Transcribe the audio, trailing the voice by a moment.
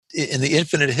in the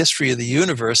infinite history of the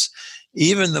universe,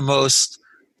 even the most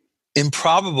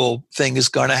improbable thing is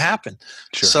going to happen.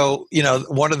 Sure. So,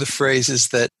 one of the phrases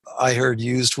that I heard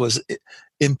used was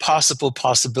impossible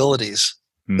possibilities,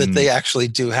 that they actually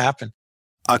do happen.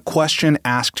 A question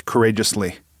asked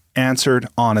courageously, answered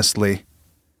honestly,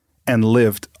 and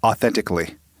lived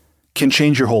authentically can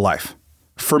change your whole life.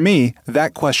 For me,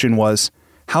 that question was,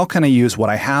 how can I use what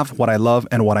I have, what I love,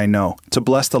 and what I know to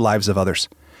bless the lives of others?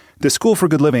 The School for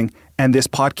Good Living and this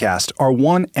podcast are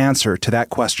one answer to that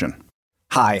question.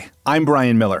 Hi, I'm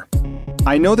Brian Miller.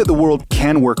 I know that the world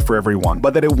can work for everyone,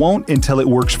 but that it won't until it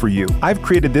works for you. I've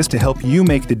created this to help you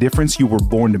make the difference you were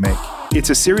born to make.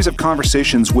 It's a series of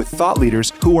conversations with thought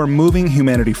leaders who are moving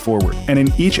humanity forward. And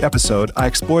in each episode, I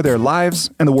explore their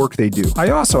lives and the work they do. I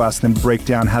also ask them to break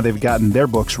down how they've gotten their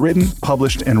books written,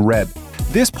 published, and read.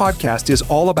 This podcast is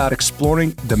all about exploring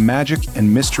the magic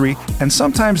and mystery, and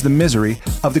sometimes the misery,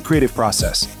 of the creative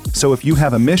process. So if you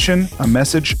have a mission, a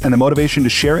message, and the motivation to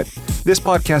share it, this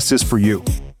podcast is for you.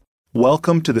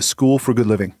 Welcome to the School for Good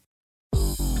Living.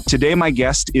 Today, my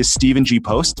guest is Stephen G.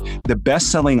 Post, the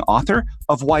best-selling author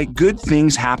of Why Good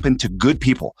Things Happen to Good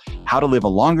People, How to Live a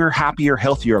Longer, Happier,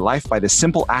 Healthier Life by the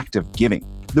Simple Act of Giving.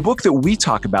 The book that we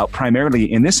talk about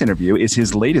primarily in this interview is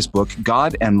his latest book,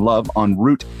 God and Love on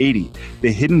Route 80,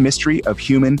 The Hidden Mystery of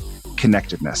Human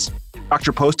Connectedness.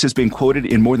 Dr. Post has been quoted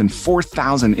in more than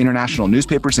 4,000 international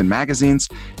newspapers and magazines,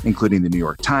 including the New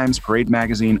York Times, Parade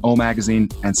Magazine, O Magazine,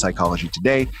 and Psychology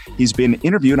Today. He's been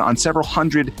interviewed on several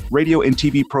hundred radio and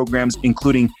TV programs,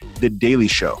 including The Daily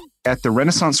Show. At the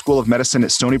Renaissance School of Medicine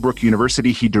at Stony Brook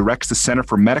University, he directs the Center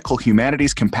for Medical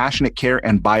Humanities, Compassionate Care,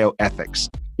 and Bioethics.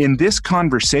 In this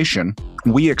conversation,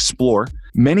 we explore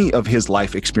many of his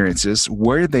life experiences,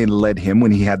 where they led him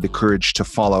when he had the courage to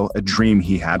follow a dream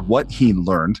he had, what he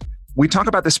learned. We talk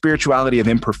about the spirituality of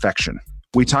imperfection.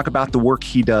 We talk about the work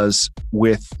he does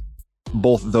with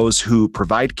both those who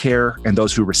provide care and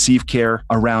those who receive care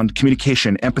around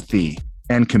communication, empathy,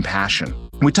 and compassion.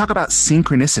 We talk about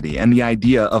synchronicity and the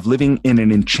idea of living in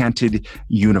an enchanted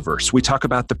universe. We talk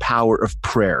about the power of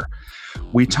prayer.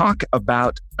 We talk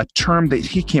about a term that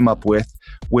he came up with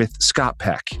Scott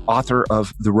Peck, author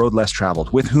of The Road Less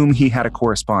Traveled, with whom he had a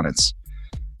correspondence.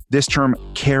 This term,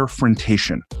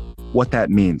 carefrontation. What that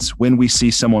means when we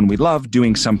see someone we love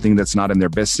doing something that's not in their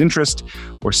best interest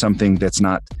or something that's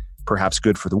not perhaps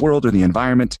good for the world or the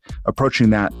environment, approaching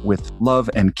that with love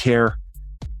and care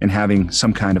and having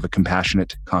some kind of a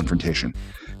compassionate confrontation.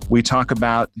 We talk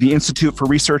about the Institute for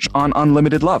Research on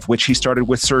Unlimited Love, which he started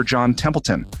with Sir John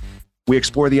Templeton. We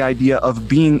explore the idea of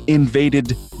being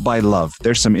invaded by love.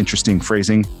 There's some interesting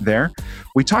phrasing there.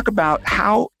 We talk about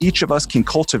how each of us can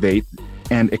cultivate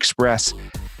and express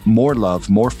more love,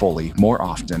 more fully, more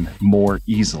often, more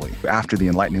easily. After the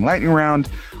enlightening lightning round,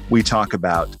 we talk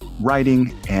about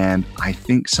writing, and I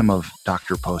think some of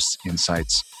Dr. Post's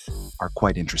insights are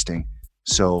quite interesting.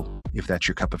 So if that's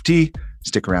your cup of tea,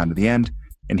 stick around to the end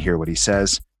and hear what he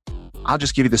says. I'll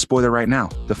just give you the spoiler right now,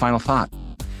 the final thought,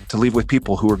 to leave with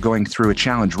people who are going through a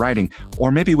challenge writing,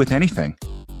 or maybe with anything,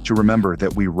 to remember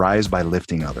that we rise by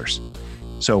lifting others.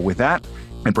 So with that,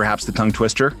 and perhaps the tongue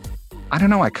twister, I don't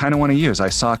know, I kind of want to use, I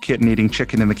saw a kitten eating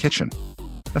chicken in the kitchen.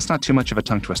 That's not too much of a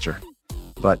tongue twister.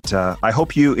 But I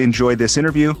hope you enjoy this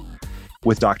interview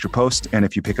with Dr. Post. And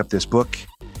if you pick up this book,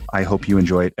 I hope you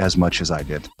enjoy it as much as I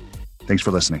did. Thanks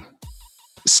for listening.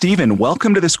 Stephen,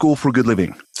 welcome to the School for Good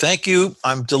Living. Thank you.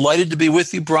 I'm delighted to be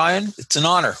with you, Brian. It's an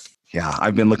honor. Yeah,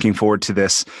 I've been looking forward to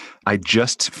this. I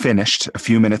just finished, a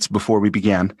few minutes before we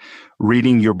began,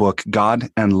 reading your book, God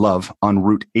and Love on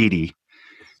Route 80.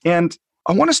 And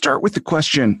I want to start with the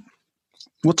question,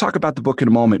 we'll talk about the book in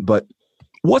a moment, but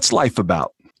what's life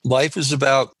about? Life is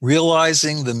about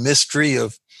realizing the mystery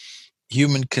of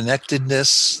human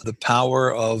connectedness, the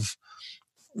power of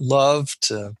love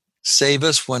to save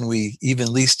us when we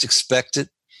even least expect it.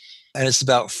 And it's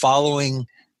about following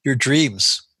your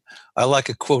dreams. I like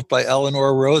a quote by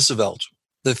Eleanor Roosevelt.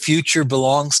 The future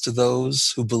belongs to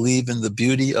those who believe in the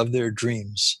beauty of their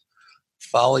dreams.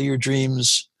 Follow your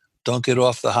dreams. Don't get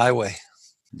off the highway.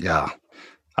 Yeah,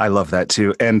 I love that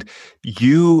too. And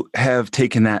you have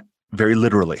taken that very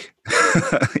literally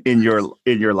in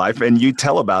your life, and you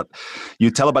tell about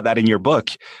that in your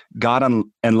book, God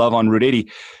and Love on Route 80.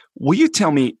 Will you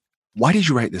tell me, why did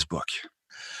you write this book?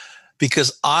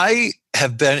 Because I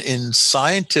have been in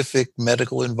scientific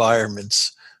medical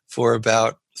environments for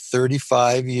about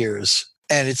 35 years,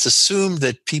 and it's assumed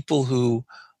that people who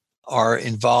are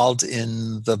involved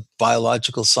in the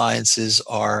biological sciences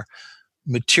are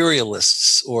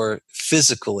materialists or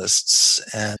physicalists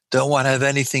and don't want to have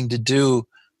anything to do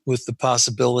with the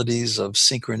possibilities of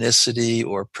synchronicity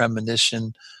or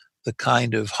premonition, the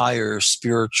kind of higher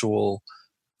spiritual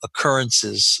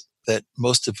occurrences that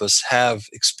most of us have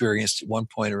experienced at one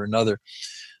point or another.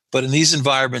 But in these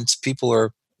environments, people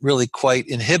are really quite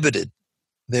inhibited.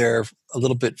 They're a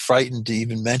little bit frightened to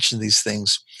even mention these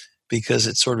things because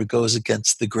it sort of goes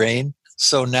against the grain.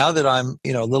 So now that I'm,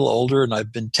 a little older and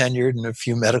I've been tenured in a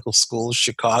few medical schools,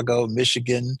 Chicago,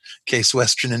 Michigan, Case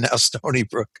Western, and now Stony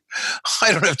Brook,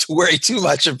 I don't have to worry too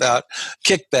much about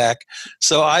kickback.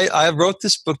 So I wrote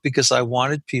this book because I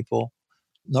wanted people,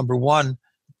 number one,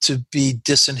 to be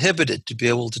disinhibited, to be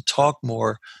able to talk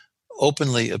more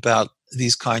openly about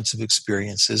these kinds of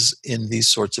experiences in these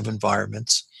sorts of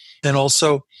environments. And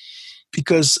also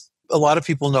because a lot of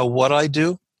people know what I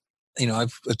do.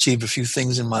 I've achieved a few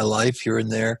things in my life here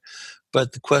and there,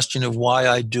 but the question of why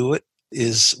I do it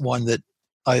is one that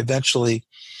I eventually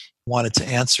wanted to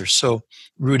answer. So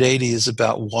Route 80 is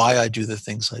about why I do the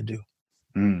things I do.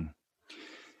 Mm.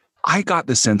 I got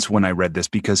the sense when I read this,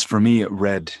 because for me, it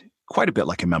read quite a bit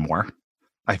like a memoir.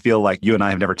 I feel like you and I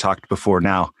have never talked before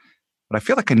now, but I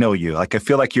feel like I know you. Like, I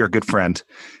feel like you're a good friend.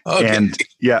 Okay.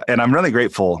 And I'm really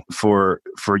grateful for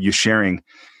you sharing.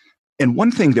 And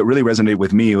one thing that really resonated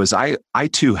with me was I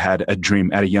too had a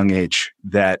dream at a young age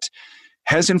that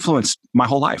has influenced my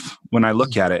whole life. When I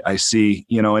look at it, I see,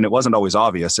 and it wasn't always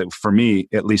obvious. For me,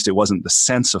 at least, it wasn't the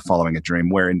sense of following a dream,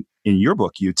 where in your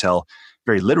book, you tell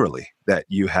very literally that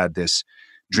you had this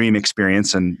dream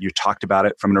experience and you talked about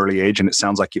it from an early age. And it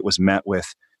sounds like it was met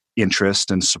with interest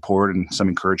and support and some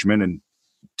encouragement, and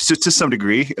to some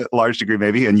degree, a large degree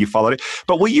maybe, and you followed it.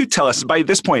 But will you tell us, by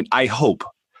this point, I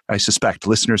suspect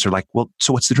listeners are like, well,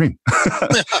 so what's the dream?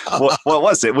 what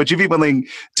was it? Would you be willing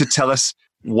to tell us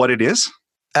what it is?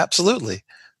 Absolutely.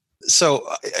 So,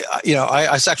 I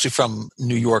was actually from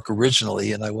New York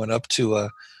originally, and I went up to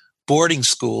a boarding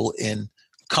school in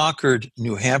Concord,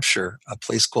 New Hampshire, a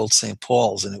place called St.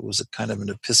 Paul's, and it was a kind of an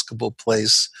Episcopal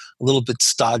place, a little bit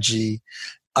stodgy.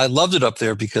 I loved it up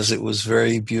there because it was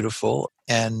very beautiful,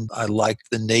 and I liked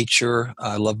the nature.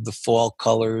 I loved the fall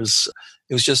colors.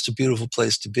 It was just a beautiful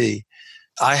place to be.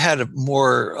 I had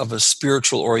more of a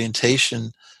spiritual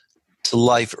orientation to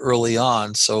life early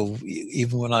on. So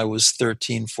even when I was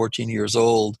 13, 14 years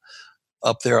old,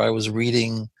 up there I was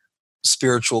reading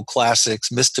spiritual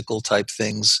classics, mystical type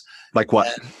things. Like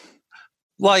what?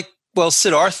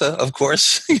 Siddhartha, of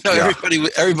course. Yeah.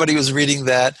 Everybody was reading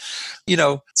that.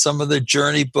 Some of the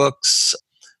journey books.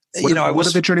 What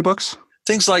are the journey books?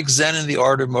 Things like Zen and the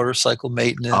Art of Motorcycle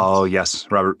Maintenance. Oh, yes.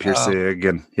 Robert Pirsig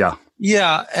and yeah.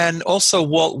 Yeah, and also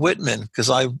Walt Whitman, because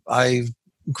I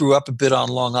grew up a bit on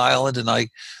Long Island, and I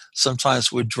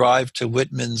sometimes would drive to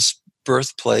Whitman's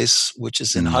birthplace, which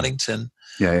is in Huntington.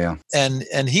 Yeah.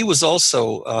 And he was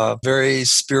also a very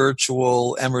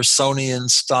spiritual, Emersonian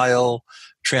style,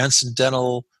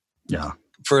 transcendental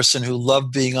person who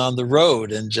loved being on the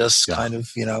road and just kind of,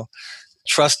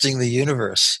 trusting the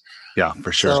universe. Yeah,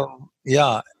 for sure. So,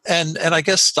 yeah. And I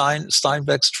guess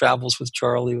Steinbeck's Travels with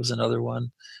Charlie was another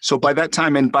one. So by that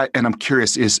time, and I'm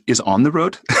curious, is On the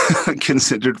Road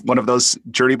considered one of those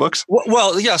journey books?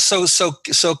 Well, yeah. So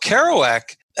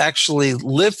Kerouac actually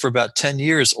lived for about 10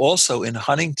 years also in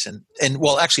Huntington, and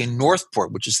actually in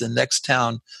Northport, which is the next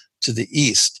town to the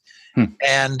east.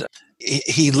 And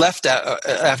he left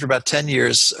after about 10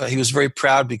 years. He was very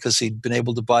proud because he'd been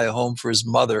able to buy a home for his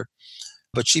mother,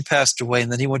 but she passed away,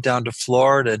 and then he went down to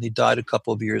Florida, and he died a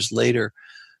couple of years later.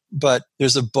 But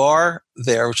there's a bar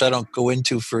there, which I don't go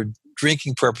into for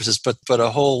drinking purposes, but a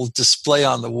whole display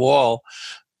on the wall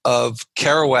of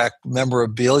Kerouac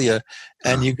memorabilia.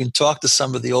 And you can talk to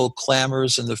some of the old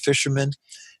clammers and the fishermen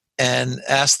and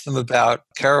ask them about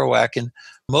Kerouac. And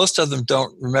most of them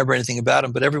don't remember anything about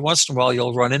him, but every once in a while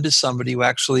you'll run into somebody who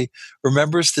actually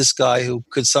remembers this guy, who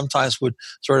sometimes would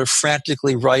sort of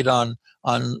frantically write on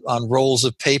rolls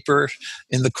of paper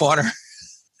in the corner.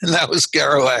 And that was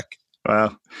Kerouac.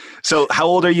 Wow. So how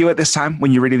old are you at this time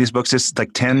when you're reading these books? Is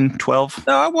like 10, 12?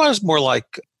 No, I was more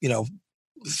like,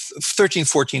 13,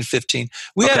 14, 15.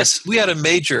 We had a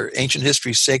major ancient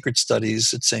history sacred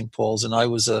studies at St. Paul's, and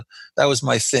that was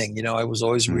my thing. I was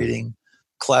always reading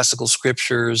classical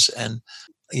scriptures, and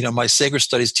my sacred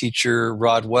studies teacher,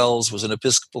 Rod Wells, was an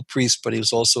Episcopal priest, but he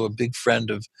was also a big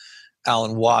friend of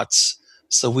Alan Watts.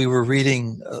 So we were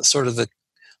reading sort of the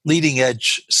leading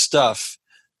edge stuff,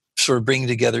 sort of bringing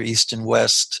together East and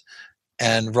West.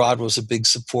 And Rod was a big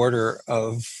supporter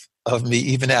of me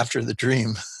even after the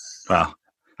dream. Wow.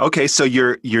 Okay, so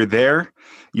you're there,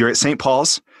 you're at St.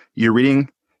 Paul's, you're reading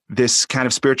this kind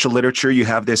of spiritual literature, you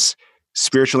have this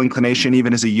spiritual inclination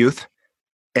even as a youth,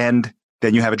 and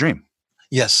then you have a dream.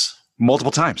 Yes.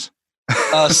 Multiple times.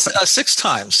 6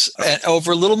 times and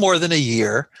over a little more than a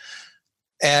year.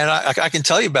 And I can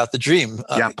tell you about the dream.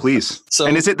 Yeah, please. So,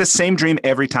 and is it the same dream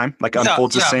every time? Like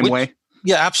unfolds the same way?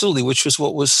 Yeah, absolutely. Which was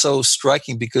what was so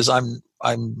striking, because I'm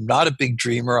not a big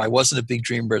dreamer. I wasn't a big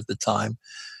dreamer at the time.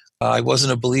 I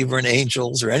wasn't a believer in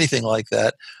angels or anything like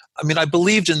that. I mean, I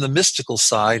believed in the mystical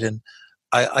side, and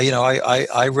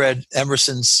I read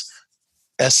Emerson's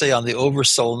essay on the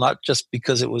Oversoul, not just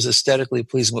because it was aesthetically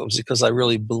pleasing, but it was because I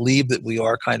really believe that we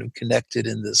are kind of connected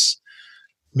in this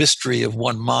mystery of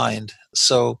one mind.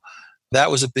 So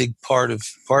that was a big part of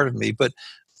me. But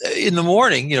in the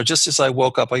morning, just as I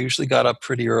woke up, I usually got up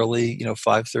pretty early,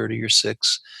 5:30 or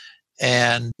 6.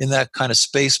 And in that kind of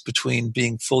space between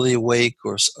being fully awake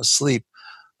or asleep,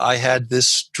 I had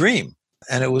this dream,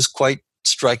 and it was quite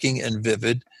striking and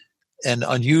vivid and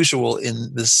unusual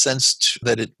in the sense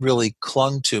that it really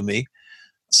clung to me.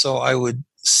 So I would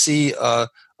see a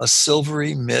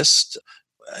silvery mist,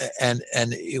 and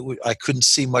I couldn't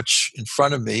see much in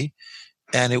front of me,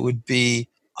 and it would be,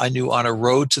 I knew, on a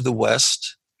road to the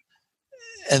west.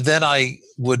 And then I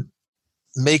would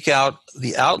make out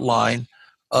the outline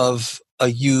of a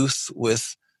youth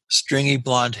with stringy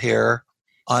blonde hair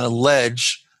on a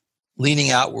ledge,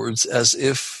 leaning outwards as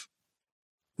if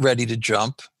ready to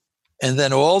jump. And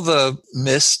then all the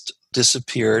mist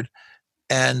disappeared,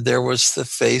 and there was the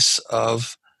face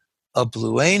of a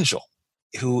blue angel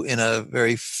who, in a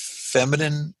very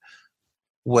feminine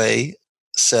way,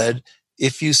 said,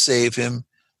 "If you save him,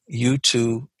 you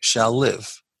too shall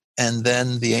live." And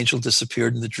then the angel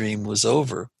disappeared and the dream was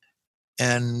over.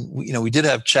 And we did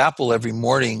have chapel every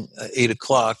morning at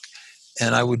 8:00,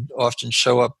 and I would often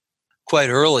show up quite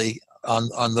early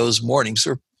on those mornings.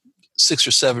 There were 6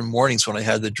 or 7 mornings when I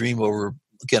had the dream over,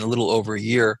 again, a little over a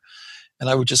year, and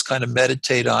I would just kind of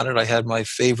meditate on it. I had my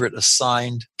favorite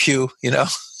assigned pew, and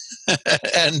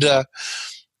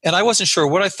I wasn't sure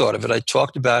what I thought of it. I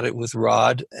talked about it with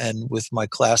Rod and with my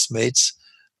classmates.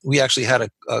 We actually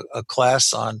had a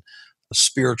class on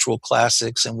spiritual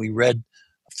classics, and we read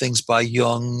things by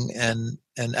Jung and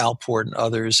Alport and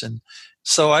others. And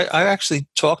so I actually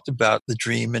talked about the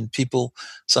dream, and people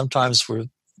sometimes were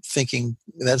thinking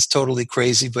that's totally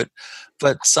crazy, but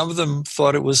some of them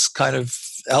thought it was kind of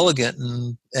elegant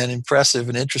and impressive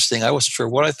and interesting. I wasn't sure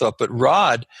what I thought, but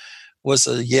Rod was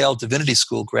a Yale Divinity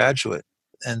School graduate,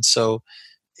 and so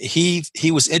he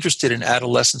was interested in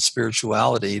adolescent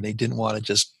spirituality, and he didn't want to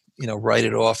just write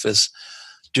it off as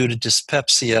due to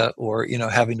dyspepsia or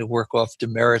having to work off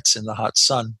demerits in the hot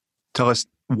sun. Tell us,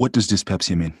 what does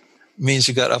dyspepsia mean? It means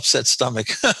you got upset stomach.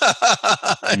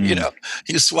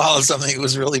 You swallowed something that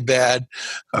was really bad,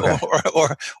 okay.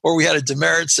 or we had a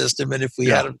demerit system, and if we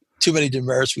had too many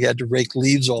demerits, we had to rake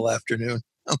leaves all afternoon.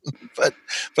 but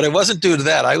it wasn't due to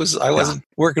that. I wasn't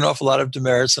working off a lot of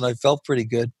demerits, and I felt pretty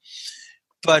good.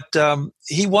 But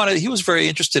he was very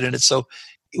interested in it, so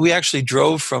we actually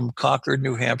drove from Concord,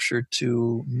 New Hampshire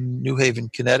to New Haven,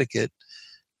 Connecticut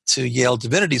to Yale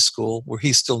Divinity School, where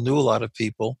he still knew a lot of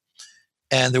people.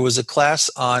 And there was a class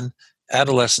on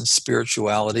adolescent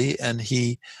spirituality, and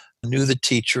he knew the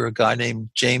teacher, a guy named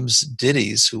James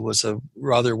Ditties, who was a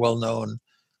rather well-known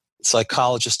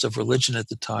psychologist of religion at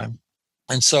the time.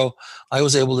 And so I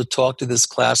was able to talk to this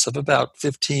class of about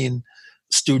 15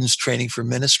 students training for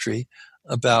ministry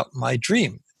about my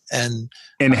dream. And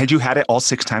had you had it all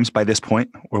 6 times by this point?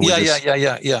 Or yeah.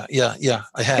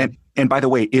 I had. And by the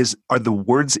way, are the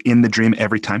words in the dream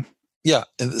every time? Yeah,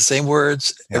 and the same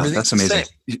words. Yeah, everything's that's amazing.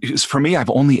 the same. For me, I've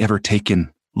only ever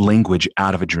taken language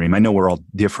out of a dream. I know we're all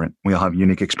different. We all have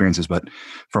unique experiences, but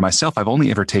for myself, I've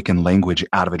only ever taken language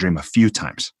out of a dream a few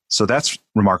times. So that's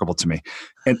remarkable to me.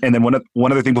 And then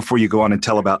one other thing before you go on and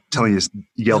telling his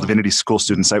Yale Divinity School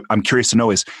students, I'm curious to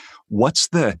know is, what's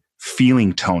the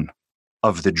feeling tone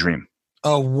of the dream?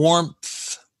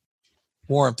 Warmth.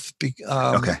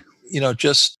 Okay.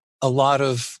 Just a lot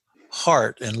of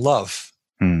heart and love.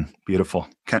 Beautiful.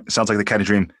 Sounds like the kind of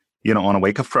dream you don't want to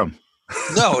wake up from.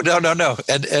 No.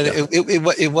 And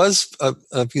it was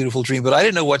a beautiful dream, but I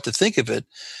didn't know what to think of it.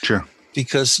 Sure.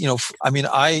 Because,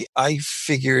 I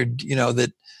figured,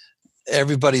 that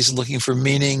everybody's looking for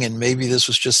meaning, and maybe this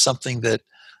was just something that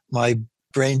my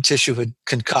brain tissue had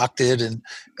concocted,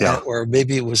 or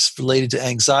maybe it was related to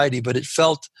anxiety, but it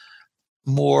felt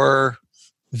more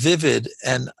vivid.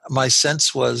 And my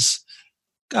sense was,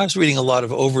 I was reading a lot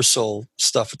of Oversoul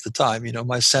stuff at the time.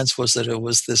 My sense was that it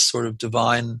was this sort of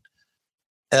divine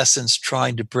essence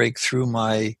trying to break through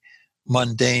my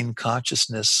mundane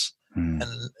consciousness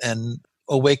and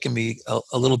awaken me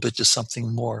a little bit to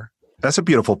something more. That's a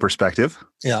beautiful perspective.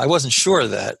 Yeah, I wasn't sure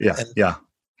of that. Yeah.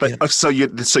 But so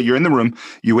you're in the room,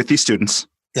 you with these students.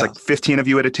 It's like 15 of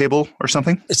you at a table or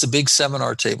something? It's a big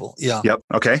seminar table. Yeah. Yep.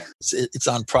 Okay. It's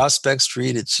on Prospect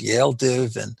Street. It's Yale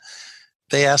Div. And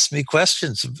they asked me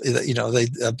questions,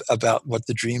 about what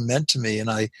the dream meant to me. And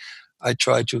I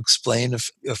tried to explain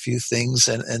a few things.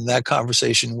 And that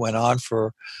conversation went on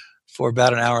for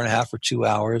about an hour and a half or 2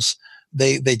 hours.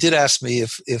 They did ask me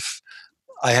if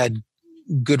I had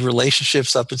good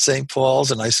relationships up at St.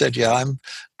 Paul's. And I said, yeah, I'm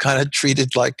kind of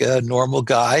treated like a normal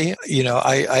guy.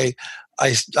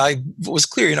 I was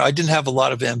clear, I didn't have a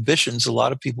lot of ambitions. A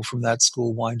lot of people from that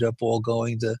school wind up all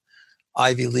going to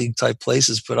Ivy League type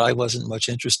places, but I wasn't much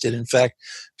interested. In fact,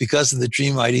 because of the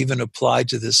dream, I'd even applied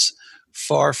to this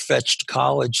far-fetched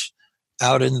college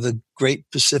out in the great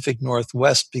Pacific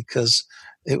Northwest because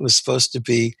it was supposed to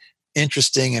be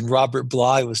interesting, and Robert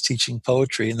Bly was teaching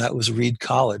poetry, and that was Reed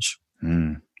College.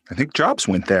 I think Jobs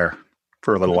went there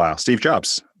for a little while. Steve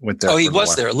Jobs went there. Oh, he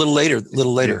was there a little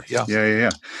later.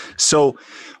 Yeah. So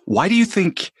why do you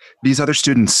think these other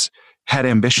students had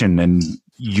ambition and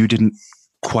you didn't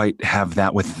quite have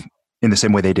that in the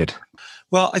same way they did?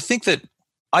 Well, I think that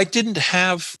I didn't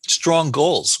have strong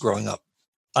goals growing up.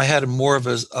 I had more of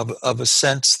a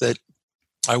sense that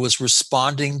I was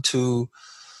responding to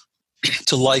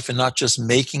life and not just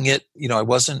making it. I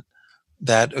wasn't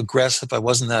that aggressive. I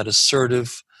wasn't that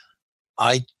assertive.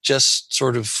 I just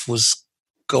sort of was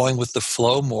going with the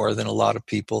flow more than a lot of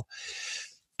people.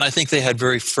 And I think they had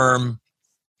very firm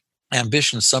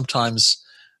ambitions, sometimes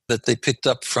that they picked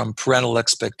up from parental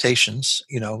expectations.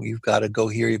 You've got to go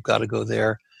here, you've got to go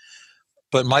there.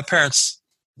 But my parents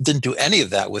didn't do any of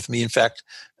that with me. In fact,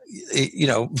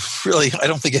 really, I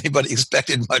don't think anybody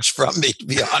expected much from me, to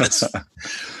be honest.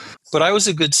 But I was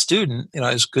a good student.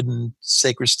 I was good in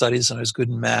sacred studies and I was good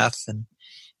in math. It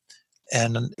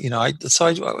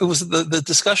was the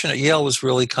discussion at Yale was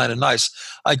really kind of nice.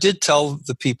 I did tell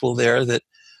the people there that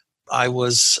I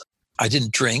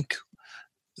didn't drink.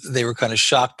 They were kind of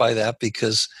shocked by that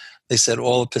because they said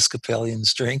all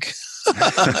Episcopalians drink,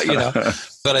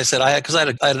 But I said I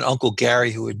had an uncle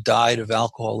Gary who had died of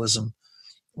alcoholism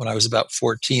when I was about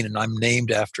 14, and I'm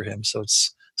named after him. So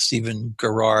it's Stephen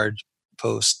Garrard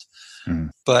Post.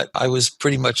 But I was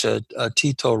pretty much a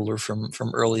teetotaler from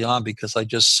early on because I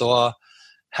just saw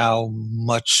how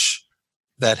much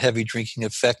that heavy drinking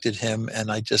affected him,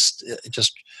 and I just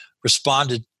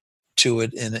responded to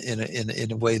it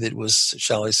in a way that was,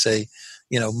 shall I say,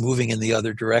 moving in the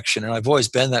other direction. And I've always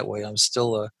been that way. I'm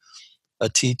still a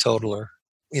teetotaler.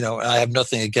 I have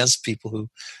nothing against people who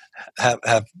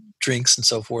have drinks and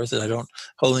so forth, and I don't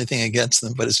hold anything against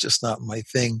them, but it's just not my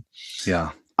thing.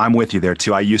 Yeah. I'm with you there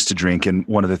too. I used to drink, and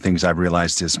one of the things I've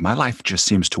realized is my life just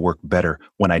seems to work better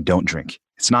when I don't drink.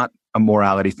 It's not a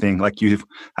morality thing like you.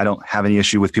 I don't have any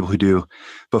issue with people who do,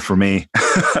 but for me,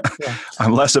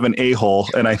 I'm less of an a-hole,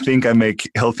 and I think I make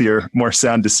healthier, more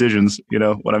sound decisions,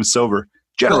 when I'm sober,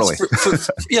 generally.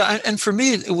 Well, and for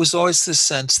me, it was always this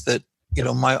sense that,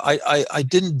 I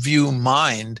didn't view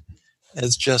mind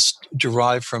as just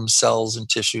derived from cells and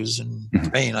tissues and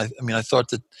brain. I thought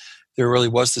that there really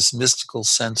was this mystical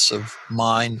sense of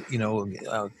mind,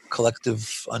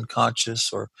 collective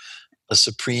unconscious or a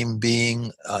supreme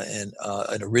being and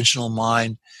an original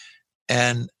mind.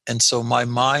 And so my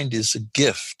mind is a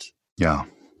gift. Yeah.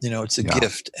 It's a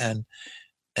gift. And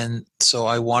so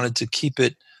I wanted to keep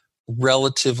it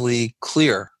relatively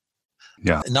clear.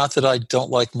 Yeah. Not that I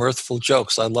don't like mirthful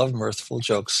jokes. I love mirthful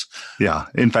jokes. Yeah.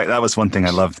 In fact, that was one thing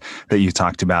I loved that you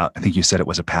talked about. I think you said it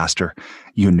was a pastor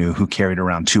you knew who carried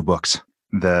around 2 books,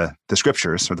 the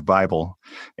scriptures or the Bible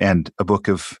and a book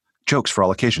of jokes for all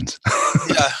occasions.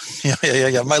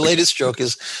 Yeah. My latest joke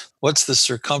is, what's the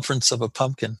circumference of a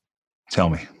pumpkin? Tell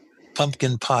me.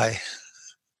 Pumpkin pie.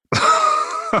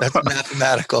 That's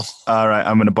mathematical. All right.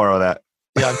 I'm going to borrow that.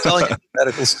 Yeah. I'm telling you,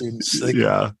 medical students.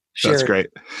 That's great.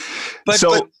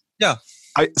 So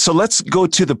let's go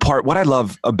to the part. What I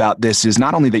love about this is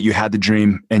not only that you had the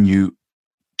dream and you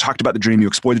talked about the dream, you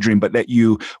explored the dream, but that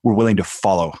you were willing to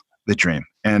follow the dream.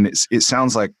 And it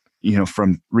sounds like,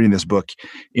 from reading this book,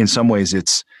 in some ways I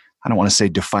don't want to say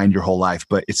defined your whole life,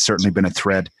 but it's certainly been a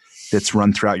thread that's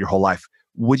run throughout your whole life.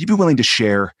 Would you be willing to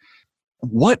share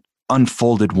what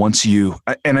unfolded once and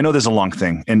I know there's a long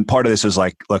thing, and part of this is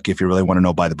like, look, if you really want to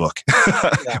know, buy the book,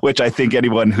 which I think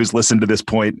anyone who's listened to this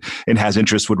point and has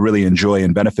interest would really enjoy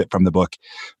and benefit from the book.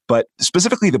 But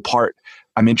specifically the part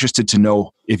I'm interested to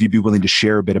know if you'd be willing to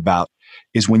share a bit about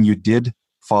is when you did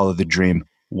follow the dream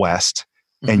west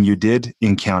and you did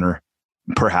encounter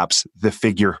perhaps the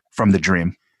figure from the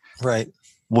dream. Right.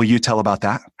 Will you tell about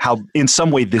that? How in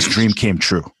some way this dream came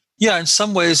true? Yeah, in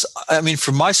some ways, I mean,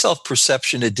 for my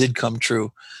self-perception, it did come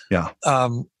true. Yeah. I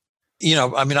mean,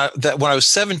 when I was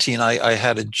 17, I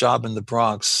had a job in the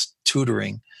Bronx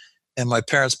tutoring, and my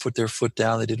parents put their foot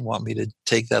down. They didn't want me to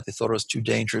take that. They thought it was too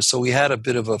dangerous. So we had a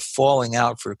bit of a falling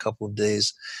out for a couple of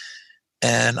days.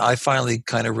 And I finally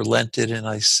kind of relented, and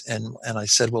I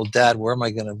said, "Well, Dad, where am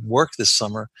I going to work this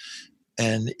summer?"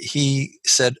 And he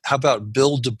said, "How about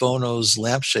Bill DeBono's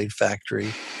lampshade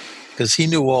factory?" Because he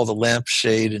knew all the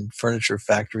lampshade and furniture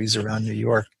factories around New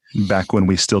York. Back when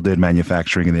we still did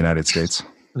manufacturing in the United States.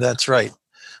 That's right.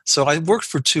 So I worked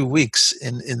for 2 weeks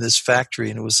in this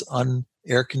factory, and it was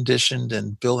air conditioned,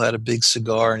 and Bill had a big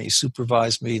cigar, and he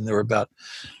supervised me, and there were about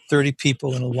 30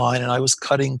 people in a line, and I was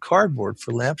cutting cardboard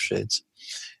for lampshades.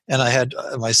 And I had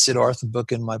my Sid Arthur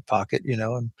book in my pocket,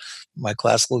 and my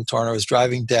classical guitar, and I was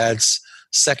driving Dad's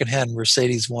secondhand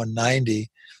Mercedes 190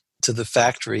 to the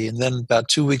factory. And then about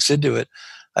 2 weeks into it,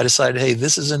 I decided, hey,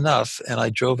 this is enough. And I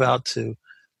drove out to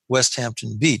West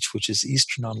Hampton Beach, which is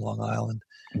eastern on Long Island.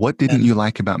 What didn't you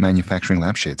like about manufacturing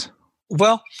lampshades?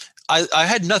 Well, I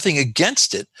had nothing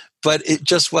against it, but it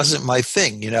just wasn't my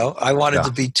thing. I wanted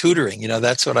to be tutoring.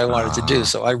 That's what I wanted to do.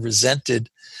 So I resented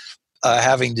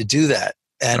having to do that.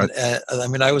 And I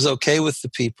mean, I was okay with the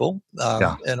people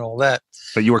and all that.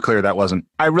 But you were clear that wasn't.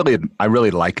 I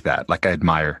really like that. Like, I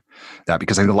admire that,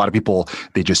 because I think a lot of people,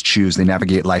 they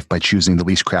navigate life by choosing the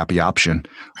least crappy option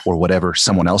or whatever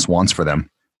someone else wants for them.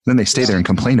 Then they stay there and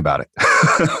complain about it.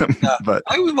 But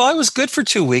I was good for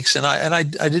 2 weeks, and I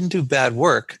didn't do bad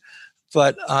work,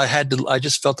 but I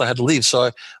just felt I had to leave.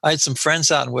 So I had some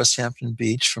friends out in West Hampton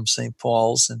Beach from St.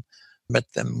 Paul's, and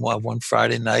met them one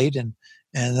Friday night, and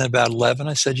then about 11,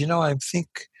 I said, I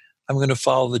think I'm going to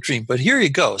follow the dream. But here you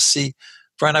go. See,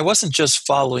 Brian, I wasn't just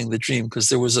following the dream, because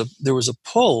there was a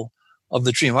pull of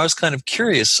the dream. I was kind of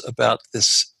curious about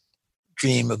this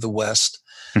dream of the West.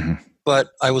 Mm-hmm.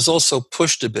 But I was also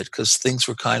pushed a bit, because things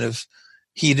were kind of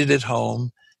heated at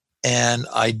home, and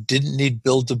I didn't need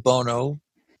Bill DeBono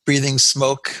breathing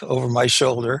smoke over my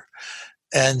shoulder.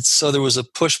 And so there was a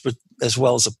push, but as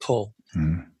well as a pull.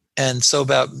 Mm. And so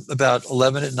about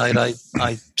 11 at night, I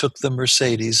took the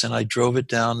Mercedes, and I drove it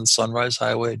down the Sunrise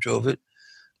Highway. I drove it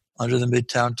under the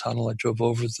Midtown Tunnel. I drove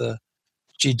over the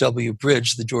GW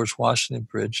Bridge, the George Washington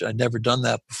Bridge. I'd never done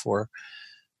that before.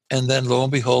 And then, lo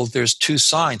and behold, there's 2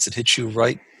 signs that hit you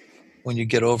right when you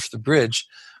get over the bridge.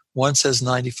 One says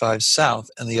 95 South,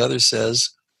 and the other says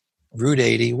Route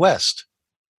 80 West.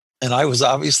 And I was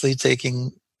obviously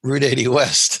taking Route 80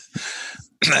 West.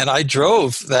 And I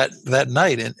drove that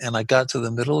night, and I got to the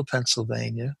middle of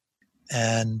Pennsylvania,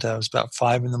 and it was about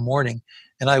 5 a.m,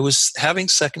 and I was having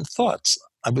second thoughts.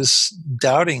 I was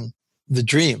doubting the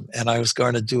dream, and I was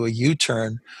going to do a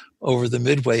U-turn over the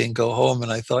Midway and go home.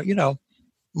 And I thought,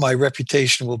 my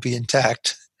reputation will be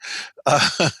intact.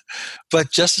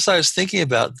 But just as I was thinking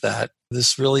about that,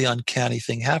 this really uncanny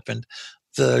thing happened.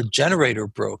 The generator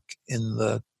broke in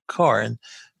the car. And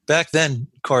back then,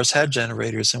 cars had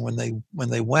generators. And when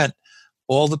they went,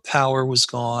 all the power was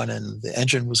gone and the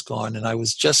engine was gone. And I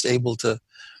was just able to,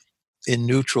 in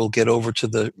neutral, get over to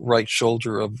the right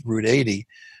shoulder of Route 80.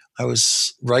 I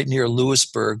was right near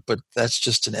Lewisburg, but that's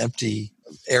just an empty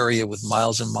area with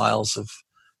miles and miles of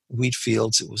wheat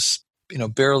fields. It was,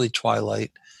 barely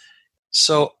twilight.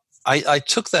 So I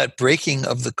took that braking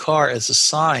of the car as a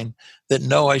sign that,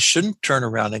 no, I shouldn't turn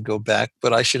around and go back,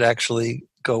 but I should actually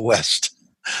go west.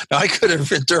 Now, I could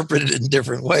have interpreted it in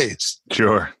different ways.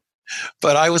 Sure.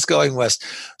 But I was going west.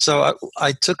 So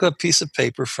I took a piece of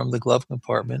paper from the glove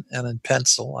compartment, and in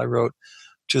pencil, I wrote,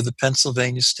 to the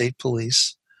Pennsylvania State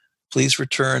Police, please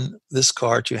return this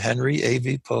car to Henry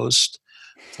A.V. Post,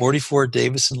 44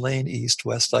 Davison Lane East,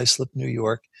 West Islip, New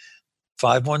York,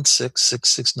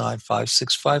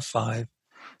 516-669-5655,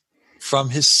 from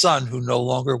his son, who no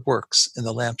longer works in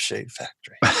the lampshade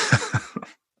factory.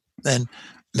 And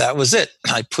that was it.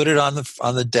 I put it on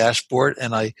the dashboard,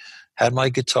 and I had my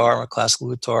guitar, my classical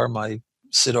guitar, my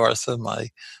Sid Arthur, my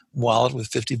wallet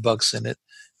with $50 in it.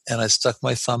 And I stuck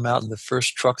my thumb out, and the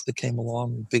first truck that came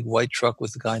along, a big white truck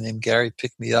with a guy named Gary,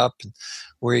 picked me up. And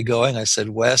where are you going? I said,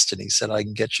 west. And he said, I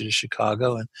can get you to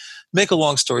Chicago. And make a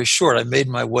long story short, I made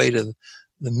my way to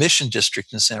the Mission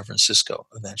District in San Francisco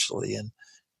eventually.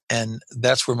 And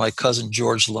that's where my cousin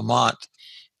George Lamont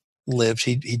lived.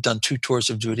 He'd done 2 tours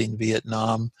of duty in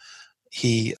Vietnam.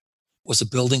 He was a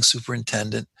building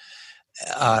superintendent,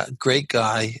 great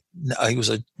guy. He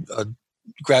was a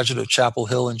graduate of Chapel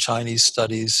Hill in Chinese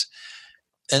studies.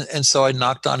 And so I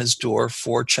knocked on his door,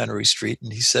 4 Chenery Street,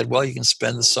 and he said, well, you can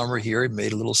spend the summer here. He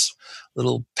made a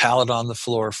little pallet on the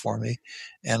floor for me.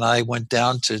 And I went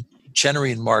down to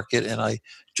Chenery and Market, and I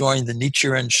join the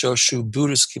Nichiren Shoshu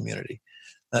Buddhist community.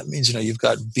 That means, you've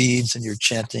got beads and you're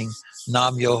chanting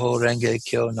Nam Myoho Renge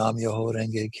Kyo, Nam Myoho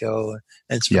Renge Kyo.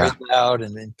 And it's very loud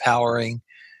and empowering.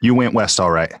 You went west all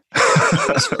right.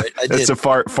 That's right. I did. It's a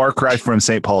far cry from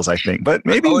St. Paul's, I think, but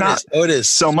maybe not it is.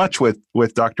 So much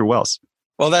with Dr. Wells.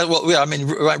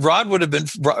 Rod would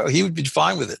be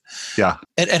fine with it. Yeah.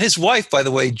 And his wife, by the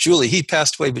way, Julie, he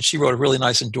passed away, but she wrote a really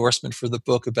nice endorsement for the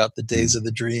book about the days of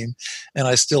the dream. And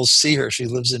I still see her. She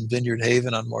lives in Vineyard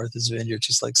Haven on Martha's Vineyard.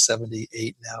 She's like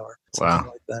 78 now or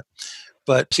something like that.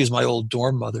 But she was my old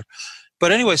dorm mother.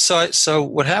 But anyway, so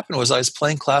what happened was I was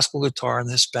playing classical guitar in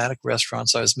the Hispanic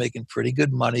restaurants. I was making pretty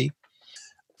good money.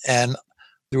 And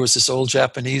there was this old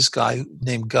Japanese guy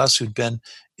named Gus who'd been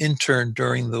interned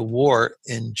during the war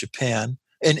in Japan,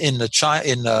 in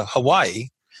Hawaii,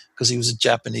 because he was a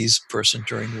Japanese person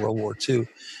during World War II.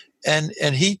 And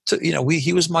he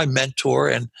he was my mentor,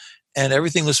 and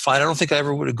everything was fine. I don't think I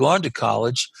ever would have gone to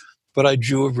college, but I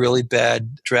drew a really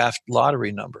bad draft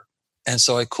lottery number. And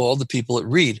so I called the people at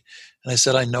Reed, and I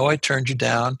said, I know I turned you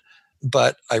down,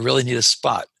 but I really need a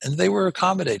spot. And they were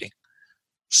accommodating.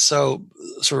 So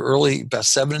sort of early, about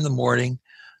 7 a.m,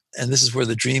 and this is where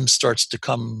the dream starts to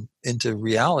come into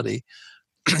reality.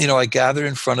 I gathered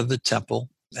in front of the temple,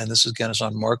 and this again is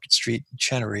on Market Street in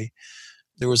Chenery.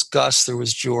 There was Gus, there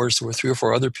was George, there were 3 or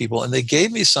 4 other people, and they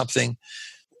gave me something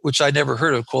which I'd never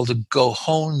heard of called a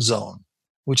Gohon Zone,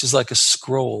 which is like a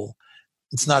scroll.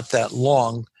 It's not that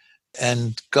long,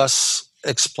 and Gus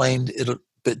explained it a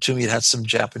bit to me. It had some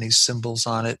Japanese symbols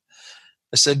on it.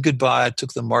 I said goodbye. I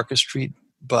took the Market Street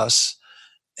bus,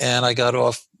 and I got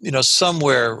off,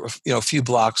 somewhere, a few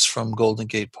blocks from Golden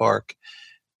Gate Park.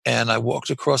 And I walked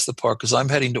across the park because I'm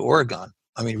heading to Oregon.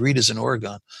 I mean, Reed is in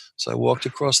Oregon. So I walked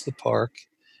across the park,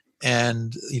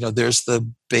 and, there's the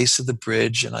base of the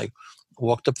bridge, and I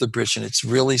walked up the bridge, and it's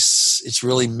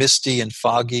really misty and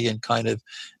foggy and kind of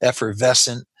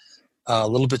effervescent, a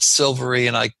little bit silvery.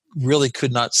 And I really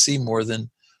could not see more than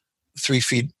 3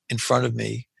 feet in front of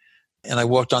me. And I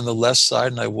walked on the left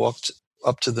side, and I walked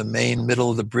up to the main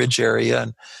middle of the bridge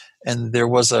area, and there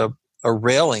was a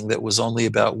railing that was only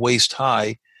about waist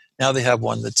high. Now they have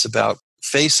one that's about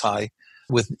face high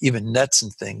with even nets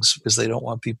and things because they don't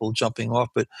want people jumping off.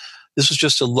 But this was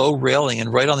just a low railing,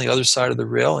 and right on the other side of the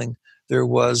railing there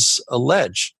was a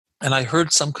ledge. And I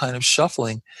heard some kind of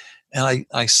shuffling, and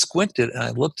I squinted, and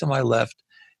I looked to my left,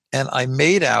 and I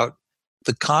made out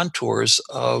the contours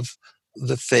of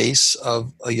the face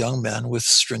of a young man with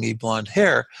stringy blonde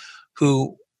hair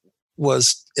who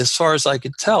was, as far as I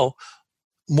could tell,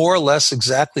 more or less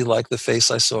exactly like the face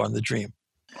I saw in the dream.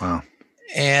 Wow.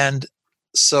 And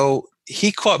so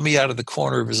he caught me out of the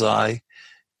corner of his eye,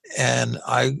 and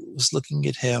I was looking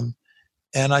at him,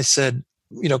 and I said,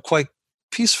 quite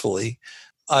peacefully,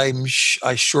 I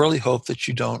surely hope that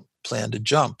you don't plan to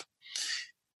jump.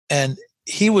 And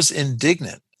he was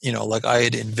indignant, like I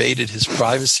had invaded his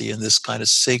privacy in this kind of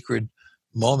sacred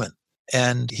moment.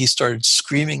 And he started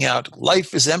screaming out,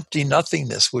 "Life is empty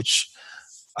nothingness," which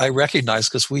I recognized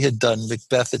because we had done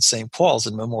Macbeth at St. Paul's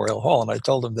in Memorial Hall. And I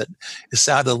told him that it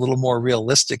sounded a little more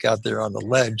realistic out there on the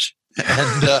ledge.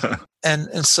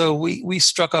 And so we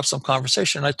struck up some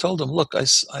conversation. And I told him, look,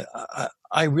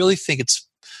 I really think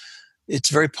it's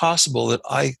very possible that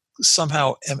I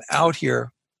somehow am out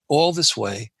here all this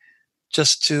way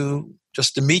just to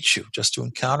meet you, just to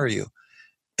encounter you.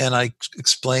 And I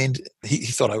explained, he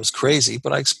thought I was crazy,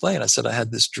 but I explained. I said, I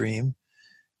had this dream.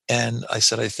 And I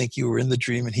said, I think you were in the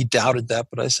dream. And he doubted that,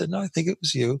 but I said, no, I think it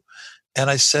was you. And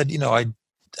I said, I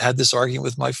had this argument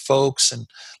with my folks and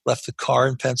left the car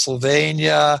in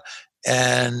Pennsylvania,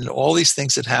 and all these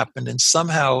things had happened. And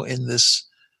somehow in this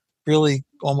really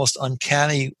almost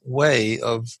uncanny way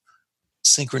of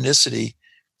synchronicity,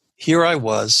 here I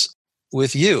was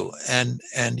with you. And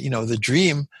the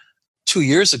dream, 2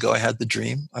 years ago, I had the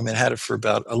dream. I mean, I had it for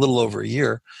about a little over a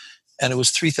year, and it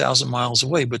was 3,000 miles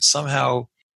away, but somehow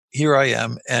here I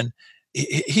am. And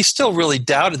he still really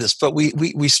doubted this, but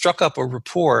we struck up a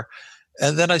rapport.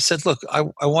 And then I said, look, I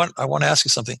want to ask you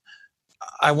something.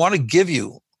 I want to give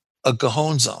you a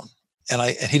Gohon Zone. And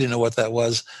he didn't know what that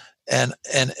was. And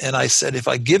I said, if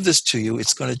I give this to you,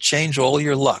 it's going to change all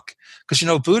your luck.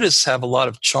 Because, Buddhists have a lot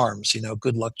of charms,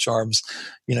 good luck charms.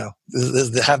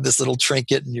 They have this little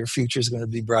trinket and your future is going to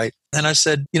be bright. And I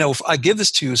said, if I give this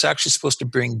to you, it's actually supposed to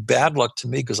bring bad luck to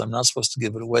me because I'm not supposed to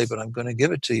give it away, but I'm going to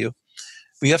give it to you.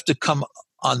 But you have to come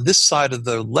on this side of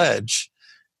the ledge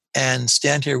and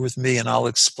stand here with me, and I'll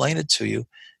explain it to you.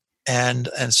 And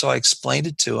so I explained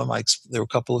it to him. There were a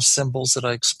couple of symbols that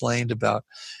I explained about,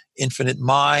 infinite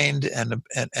mind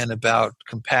and about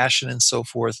compassion and so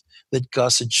forth that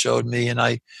Gus had showed me. And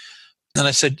I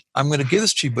said, I'm going to give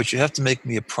this to you, but you have to make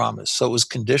me a promise. So it was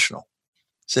conditional.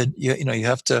 Said, you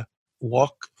have to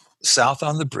walk south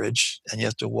on the bridge and you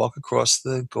have to walk across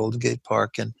the Golden Gate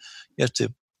Park and you have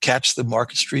to catch the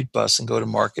Market Street bus and go to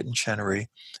Market in Chenery.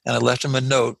 And I left him a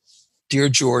note. Dear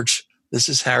George, this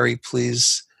is Harry.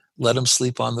 Please let him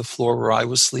sleep on the floor where I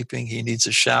was sleeping. He needs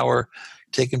a shower.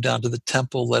 Take him down to the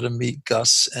temple. Let him meet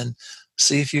Gus and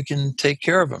see if you can take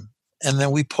care of him. And then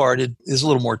we parted. There's a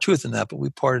little more to it than that, but we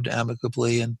parted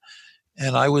amicably. And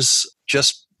I was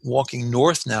just walking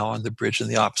north now on the bridge in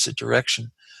the opposite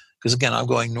direction. Because again, I'm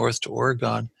going north to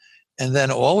Oregon. And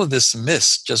then all of this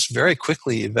mist just very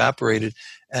quickly evaporated.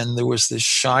 And there was this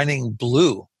shining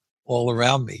blue all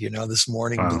around me, this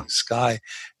morning blue sky.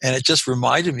 And it just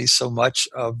reminded me so much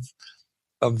of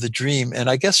the dream. And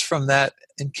I guess from that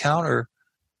encounter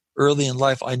early in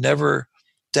life, I never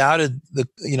doubted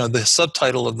the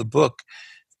subtitle of the book,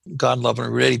 God, Love,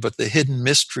 and Route 80, but the hidden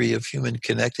mystery of human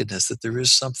connectedness, that there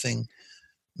is something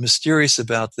mysterious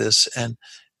about this. And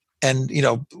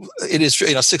it is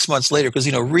 6 months later, because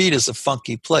Reed is a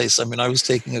funky place. I mean, I was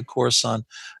taking a course on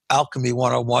Alchemy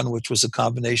 101, which was a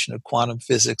combination of quantum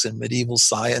physics and medieval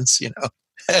science.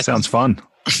 Sounds fun.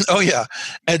 Oh yeah.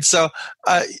 And so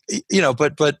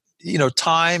but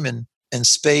time and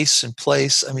space and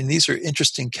place, I mean, these are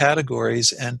interesting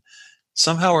categories, and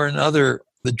somehow or another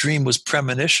the dream was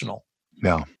premonitional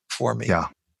for me. Yeah.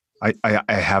 I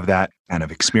have that kind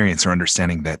of experience or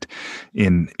understanding that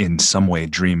in some way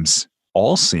dreams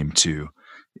all seem to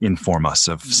inform us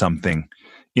of something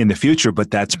in the future,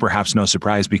 but that's perhaps no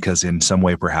surprise, because in some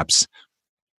way perhaps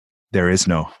there is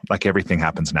everything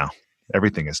happens now.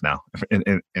 Everything is now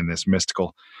in this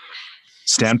mystical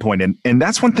standpoint. And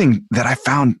that's one thing that I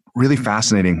found really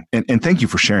fascinating. And thank you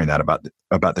for sharing that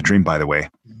about the dream, by the way,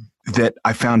 that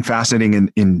I found fascinating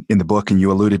in the book. And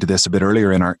you alluded to this a bit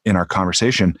earlier in our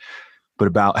conversation, but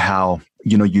about how,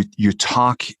 you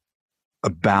talk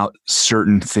about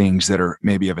certain things that are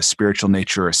maybe of a spiritual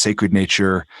nature or a sacred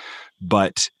nature,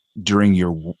 but during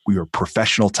your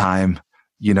professional time,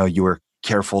 you were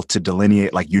careful to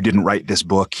delineate, like you didn't write this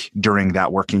book during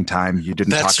that working time. You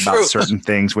didn't talk about certain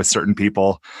things with certain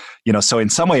people, so in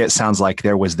some way it sounds like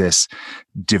there was this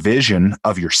division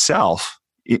of yourself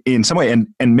in some way.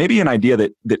 And maybe an idea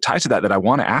that ties to that I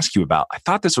want to ask you about. I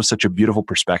thought this was such a beautiful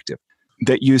perspective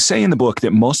that you say in the book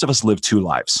that most of us live two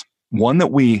lives, one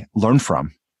that we learn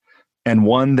from and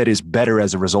one that is better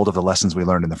as a result of the lessons we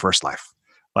learned in the first life.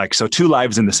 So two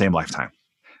lives in the same lifetime.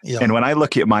 Yeah. And when I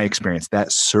look at my experience,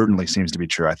 that certainly seems to be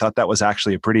true. I thought that was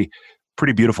actually a pretty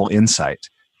beautiful insight.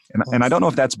 And I don't know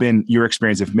if that's been your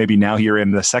experience, if maybe now you're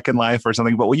in the second life or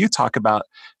something, but will you talk about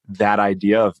that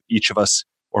idea of each of us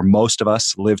or most of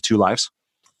us live two lives?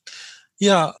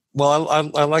 Yeah. Well,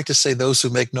 I like to say those who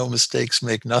make no mistakes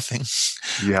make nothing.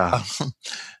 Yeah.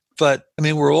 But I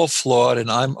mean, we're all flawed,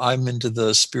 and I'm into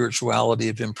the spirituality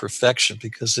of imperfection,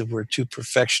 because if we're too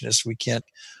perfectionists, we can't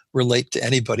relate to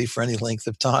anybody for any length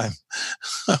of time.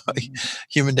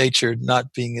 Human nature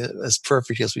not being as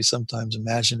perfect as we sometimes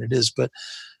imagine it is. But,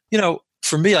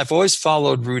 for me, I've always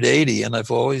followed Route 80, and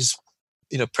I've always,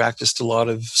 practiced a lot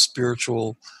of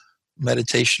spiritual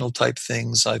meditational type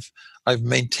things. I've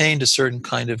maintained a certain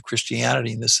kind of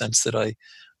Christianity in the sense that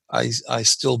I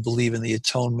still believe in the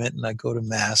atonement, and I go to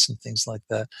mass and things like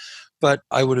that. But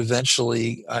I would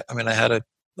eventually, I had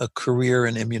a career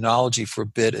in immunology for a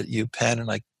bit at UPenn,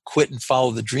 and I quit and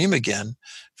followed the dream again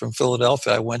from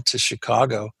Philadelphia. I went to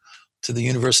Chicago, to the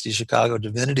University of Chicago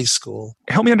Divinity School.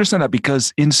 Help me understand that,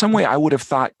 because in some way I would have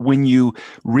thought when you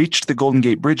reached the Golden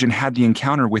Gate Bridge and had the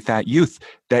encounter with that youth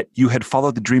that you had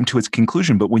followed the dream to its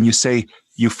conclusion. But when you say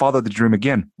you followed the dream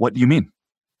again, what do you mean?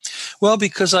 Well,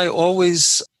 because I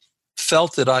always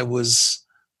felt that I was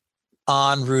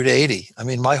on Route 80. I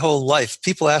mean, my whole life,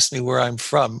 people ask me where I'm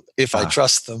from. If I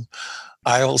trust them,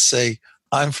 I will say,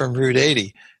 I'm from Route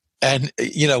 80. And,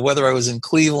 whether I was in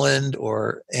Cleveland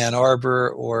or Ann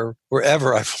Arbor or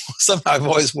wherever, I've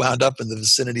always wound up in the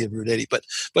vicinity of Route 80.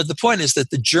 But the point is that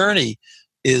the journey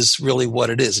is really what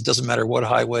it is. It doesn't matter what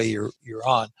highway you're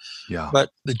on. Yeah.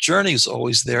 But the journey is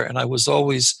always there. And I was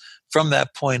always, from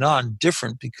that point on,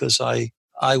 different, because I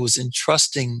was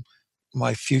entrusting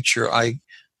my future.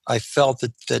 I felt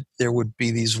that there would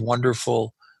be these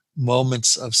wonderful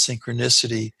moments of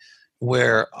synchronicity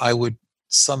where I would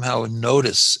somehow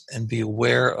notice and be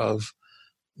aware of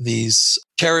these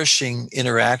cherishing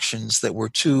interactions that were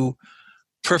too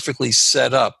perfectly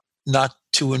set up not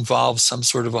to involve some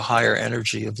sort of a higher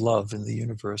energy of love in the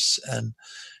universe. And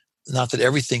not that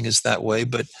everything is that way,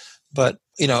 but But,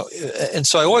 and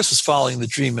so I always was following the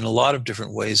dream in a lot of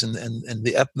different ways. And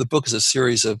the book is a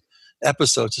series of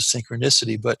episodes of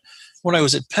synchronicity. But when I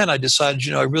was at Penn, I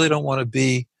decided, I really don't want to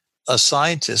be a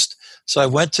scientist. So I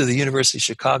went to the University of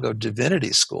Chicago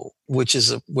Divinity School, which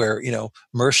is where,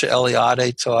 Mircea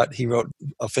Eliade taught. He wrote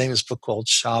a famous book called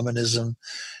Shamanism.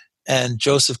 And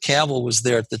Joseph Campbell was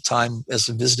there at the time as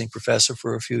a visiting professor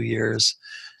for a few years.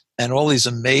 And all these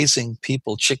amazing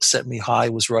people.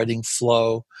 Csikszentmihalyi was writing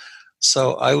Flow.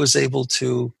 So I was able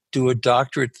to do a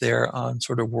doctorate there on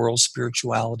sort of world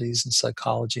spiritualities and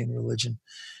psychology and religion.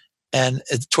 And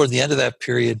toward the end of that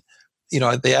period,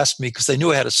 they asked me, because they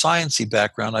knew I had a sciencey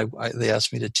background, they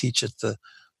asked me to teach at the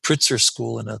Pritzker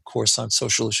School in a course on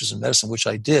social issues in medicine, which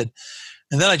I did.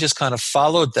 And then I just kind of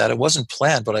followed that. It wasn't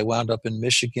planned, but I wound up in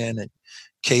Michigan and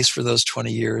Case for those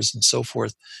 20 years and so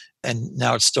forth. And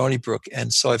now at Stony Brook.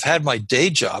 And so I've had my day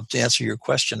job, to answer your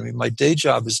question. I mean, my day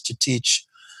job is to teach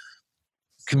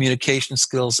communication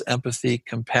skills, empathy,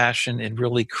 compassion in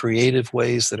really creative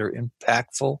ways that are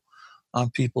impactful on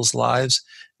people's lives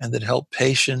and that help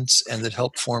patients and that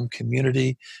help form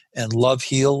community, and love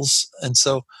heals. And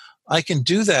so I can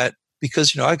do that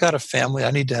because, I got a family.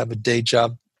 I need to have a day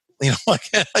job,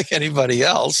 like anybody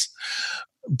else.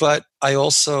 But I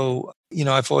also,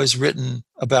 I've always written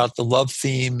about the love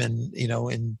theme and,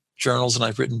 in journals, and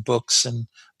I've written books and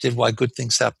did Why Good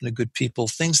Things Happen to Good People,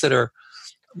 things that are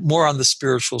more on the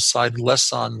spiritual side,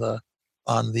 less on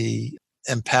the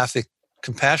empathic,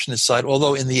 compassionate side.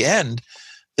 Although in the end,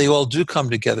 they all do come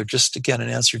together. Just again, an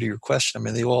answer to your question. I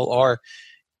mean, they all are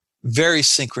very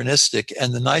synchronistic.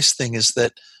 And the nice thing is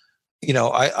that,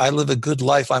 I live a good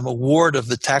life. I'm a ward of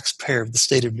the taxpayer of the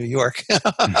state of New York.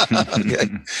 Okay.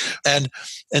 And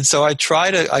so I try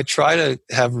to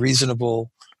have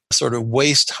reasonable sort of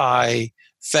waist high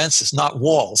fences, not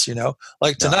walls,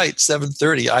 like tonight,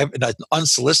 7:30, I'm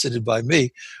unsolicited by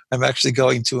me. I'm actually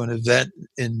going to an event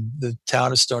in the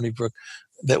town of Stony Brook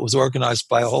that was organized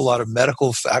by a whole lot of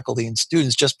medical faculty and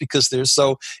students just because they're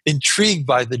so intrigued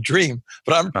by the dream.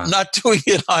 But I'm not doing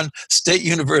it on State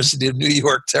University of New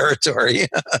York territory.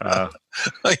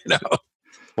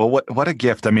 Well, what a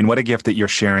gift. I mean, what a gift that you're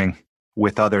sharing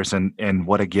with others, and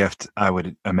what a gift I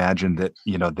would imagine that,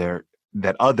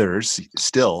 that others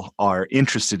still are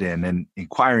interested in and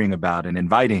inquiring about and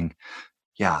inviting.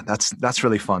 Yeah, that's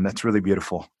really fun. That's really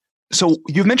beautiful. So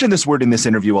you've mentioned this word in this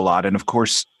interview a lot. And of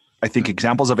course, I think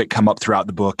examples of it come up throughout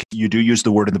the book. You do use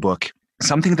the word in the book.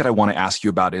 Something that I want to ask you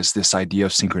about is this idea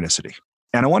of synchronicity.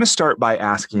 And I want to start by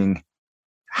asking,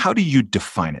 how do you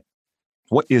define it?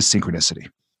 What is synchronicity?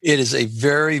 It is a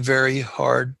very, very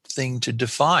hard thing to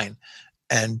define.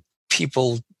 And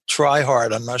people try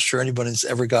hard. I'm not sure anybody's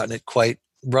ever gotten it quite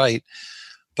right.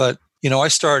 But, I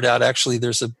started out, actually,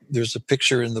 there's a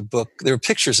picture in the book. There are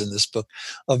pictures in this book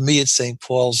of me at St.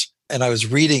 Paul's, and I was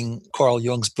reading Carl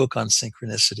Jung's book on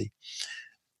synchronicity.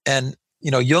 And,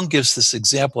 Jung gives this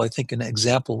example. I think an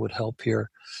example would help here.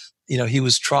 He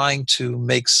was trying to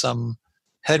make some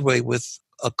headway with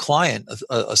a client,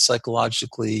 a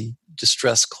psychologically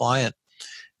distressed client,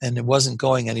 and it wasn't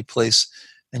going anyplace.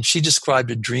 And she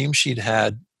described a dream she'd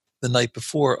had the night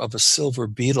before of a silver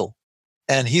beetle.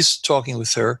 And he's talking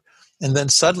with her, and then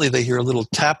suddenly they hear a little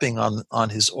tapping on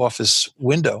his office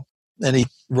window, and he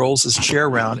rolls his chair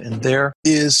around, and there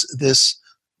is this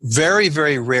very,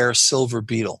 very rare silver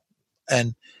beetle.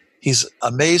 And he's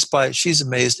amazed by it. She's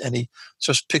amazed, and he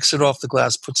just picks it off the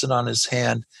glass, puts it on his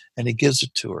hand, and he gives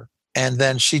it to her. And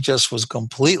then she just was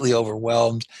completely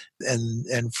overwhelmed.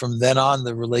 And from then on,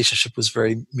 the relationship was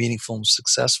very meaningful and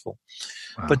successful.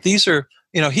 Wow. But these are,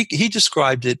 he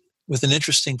described it with an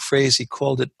interesting phrase. He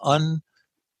called it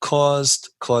uncaused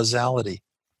causality.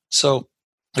 So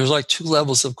there's like two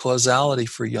levels of causality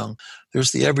for Jung.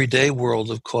 There's the everyday world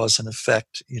of cause and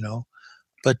effect,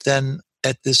 but then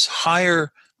at this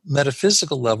higher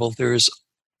metaphysical level, there's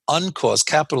uncaused,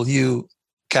 capital U,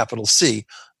 capital C,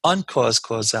 uncaused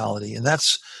causality. And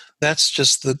that's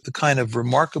just the kind of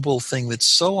remarkable thing that's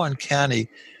so uncanny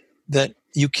that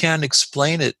you can't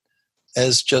explain it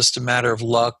as just a matter of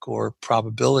luck or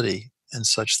probability and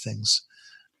such things.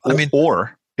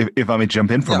 Or if I may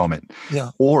jump in for a moment,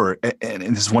 or, and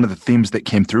this is one of the themes that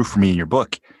came through for me in your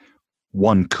book,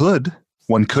 one could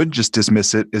just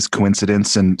dismiss it as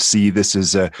coincidence and see this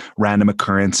as a random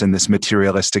occurrence in this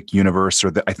materialistic universe,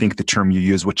 or I think the term you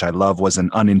use, which I love, was an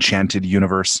unenchanted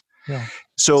universe. Yeah.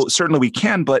 So certainly we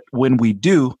can, but when we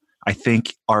do, I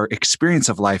think our experience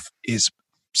of life is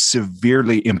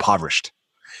severely impoverished.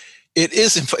 It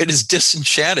is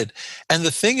disenchanted. And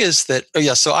the thing is that,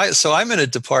 so I'm in a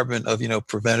department of,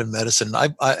 preventive medicine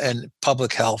and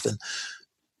public health. And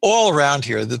all around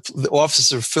here, the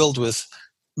offices are filled with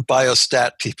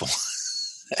biostat people.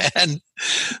 And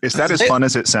Is that as fun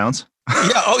as it sounds?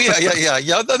 yeah, oh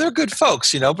yeah. They're good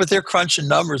folks, but they're crunching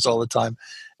numbers all the time.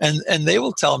 And they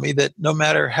will tell me that no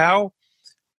matter how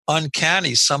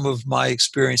uncanny some of my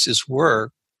experiences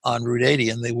were on Route 80,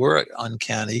 and they were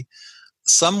uncanny,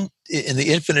 some in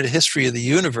the infinite history of the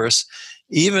universe,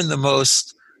 even the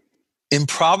most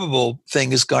improbable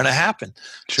thing is going to happen.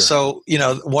 Sure. So,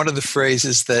 one of the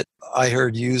phrases that I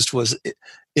heard used was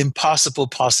impossible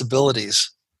possibilities,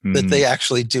 that they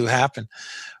actually do happen.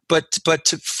 But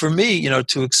for me,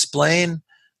 to explain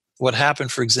what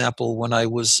happened, for example, when I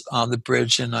was on the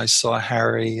bridge and I saw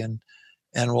Harry and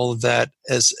all of that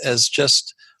as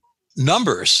just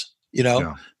numbers,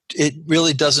 Yeah. it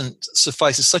really doesn't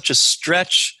suffice. It's such a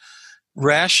stretch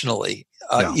rationally,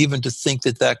 Yeah. even to think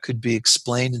that could be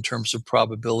explained in terms of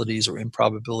probabilities or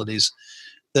improbabilities,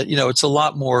 that, it's a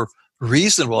lot more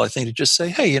reasonable, I think, to just say,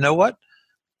 hey, you know what?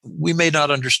 We may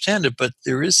not understand it, but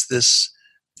there is this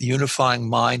unifying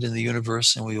mind in the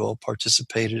universe, and we all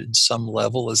participated in some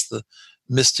level, as the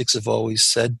mystics have always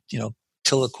said.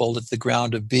 Tilla called it the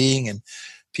ground of being, and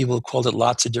people have called it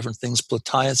lots of different things.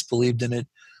 Plotinus believed in it,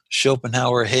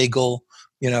 Schopenhauer, Hegel,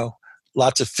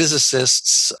 lots of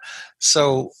physicists.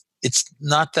 So it's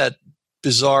not that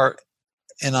bizarre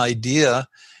an idea.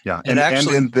 Yeah, And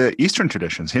actually, in the Eastern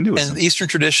traditions, Hinduism, and Eastern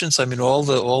traditions, I mean, all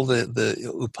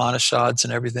the Upanishads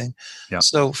and everything. Yeah.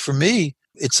 So for me,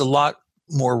 it's a lot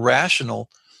more rational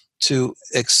to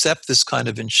accept this kind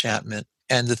of enchantment,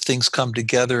 and that things come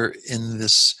together in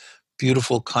this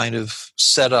beautiful kind of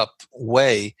setup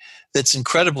way that's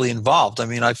incredibly involved. I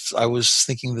mean, I was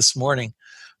thinking this morning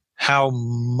how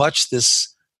much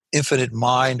this infinite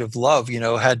mind of love,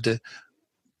 had to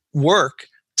work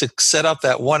to set up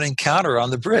that one encounter on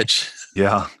the bridge.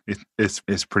 Yeah,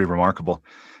 it's pretty remarkable.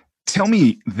 Tell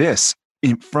me this,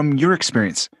 from your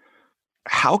experience,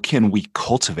 how can we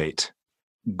cultivate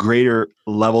greater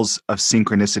levels of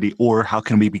synchronicity, or how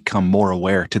can we become more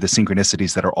aware to the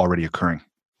synchronicities that are already occurring?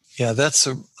 Yeah, that's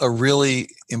a really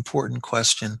important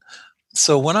question.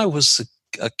 So when I was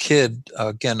a kid,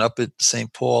 again, up at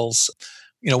St. Paul's,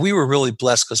 we were really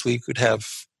blessed because we could have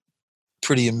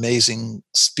pretty amazing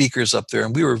speakers up there.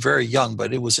 And we were very young,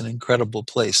 but it was an incredible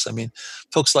place. I mean,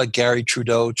 folks like Gary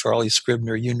Trudeau, Charlie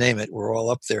Scribner, you name it, were all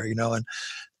up there, and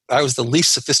I was the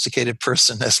least sophisticated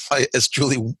person, as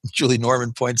Julie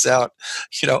Norman points out,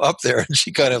 up there, and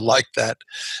she kind of liked that.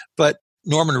 But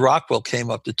Norman Rockwell came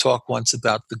up to talk once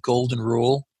about the Golden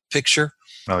Rule picture,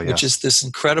 which is this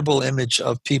incredible image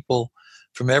of people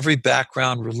from every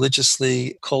background,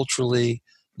 religiously, culturally,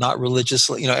 not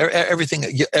religiously, everything,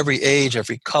 every age,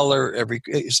 every color,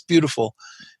 it's beautiful.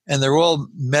 And they're all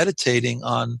meditating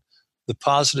on the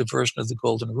positive version of the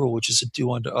Golden Rule, which is to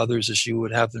do unto others as you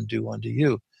would have them do unto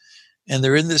you. And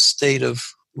they're in this state of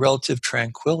relative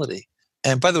tranquility.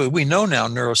 And by the way, we know now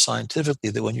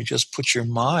neuroscientifically that when you just put your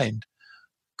mind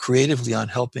creatively on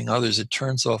helping others, it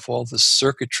turns off all the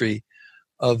circuitry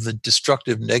of the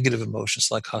destructive negative emotions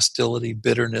like hostility,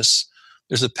 bitterness.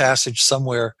 There's a passage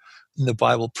somewhere in the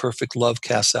Bible, perfect love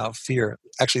casts out fear.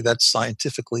 Actually, that's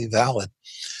scientifically valid.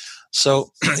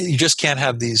 So you just can't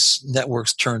have these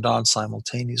networks turned on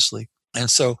simultaneously. And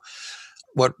so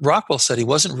what Rockwell said, he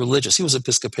wasn't religious. He was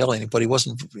Episcopalian, but he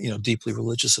wasn't, deeply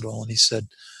religious at all. And he said,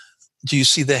 do you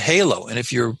see the halo? And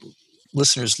if your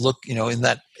listeners look, in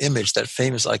that image, that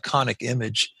famous iconic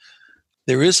image,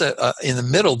 there is in the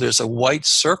middle, there's a white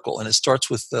circle, and it starts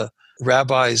with the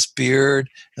rabbi's beard,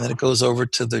 and then it goes over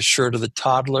to the shirt of the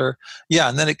toddler. Yeah.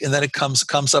 And then it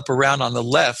comes up around on the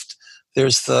left.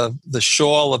 There's the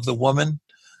shawl of the woman.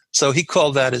 So he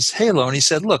called that his halo. And he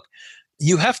said, look,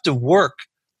 you have to work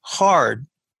hard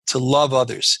to love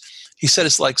others. He said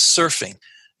it's like surfing.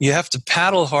 You have to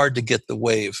paddle hard to get the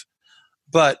wave.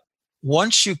 But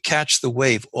once you catch the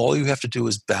wave, all you have to do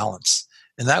is balance.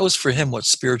 And that was for him what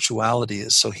spirituality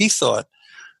is. So he thought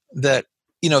that,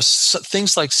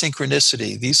 things like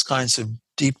synchronicity, these kinds of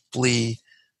deeply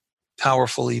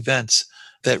powerful events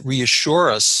that reassure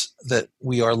us that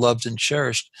we are loved and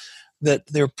cherished, that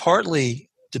they're partly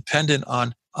dependent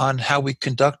on how we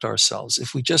conduct ourselves.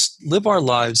 If we just live our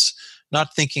lives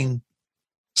not thinking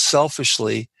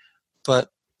selfishly, but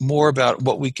more about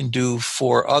what we can do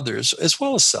for others as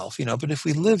well as self, but if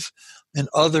we live an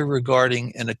other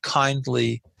regarding and a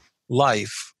kindly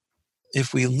life,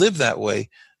 if we live that way,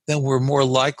 then we're more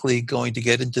likely going to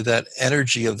get into that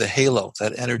energy of the halo,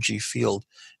 that energy field.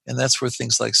 And that's where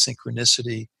things like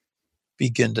synchronicity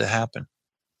begin to happen.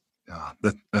 Yeah,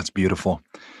 that's beautiful.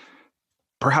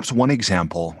 Perhaps one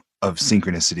example of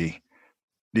synchronicity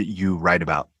that you write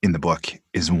about in the book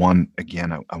is one,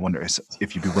 again, I wonder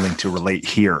if you'd be willing to relate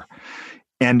here.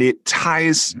 And it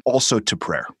ties also to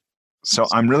prayer. So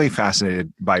I'm really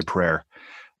fascinated by prayer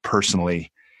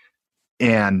personally.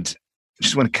 And I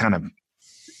just want to kind of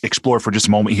explore for just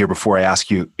a moment here before I ask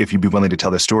you if you'd be willing to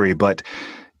tell this story. But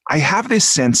I have this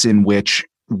sense in which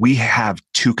we have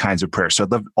two kinds of prayer. So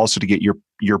I'd love also to get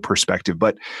your perspective.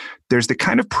 But there's the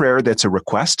kind of prayer that's a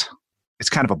request. It's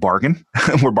kind of a bargain.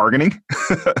 We're bargaining.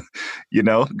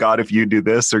 God, if you do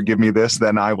this or give me this,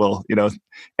 then I will,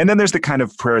 And then there's the kind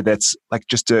of prayer that's like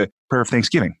just a prayer of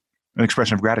thanksgiving, an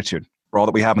expression of gratitude for all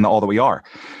that we have and all that we are.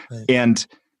 Right. And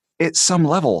at some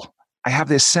level, I have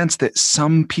this sense that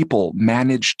some people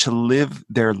manage to live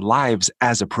their lives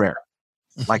as a prayer.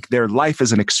 Like their life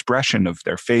is an expression of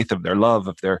their faith, of their love,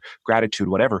 of their gratitude,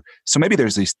 whatever. So maybe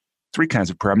there's these three kinds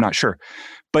of prayer. I'm not sure.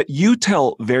 But you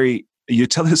tell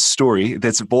this story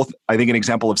that's both, I think, an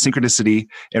example of synchronicity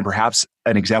and perhaps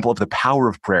an example of the power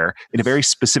of prayer in a very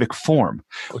specific form.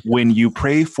 When you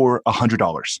pray for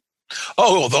 $100.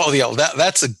 Oh yeah,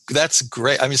 that's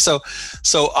great. I mean, so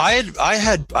I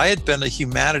had been a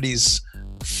humanities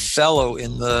fellow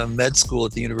in the med school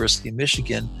at the University of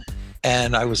Michigan,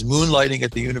 and I was moonlighting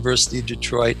at the University of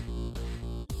Detroit.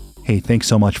 Hey, thanks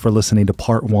so much for listening to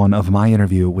part 1 of my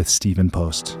interview with Stephen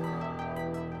Post.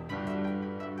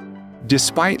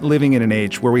 Despite living in an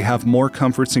age where we have more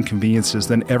comforts and conveniences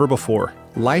than ever before,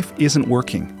 life isn't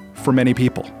working for many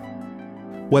people.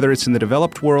 Whether it's in the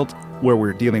developed world, where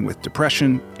we're dealing with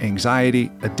depression,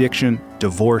 anxiety, addiction,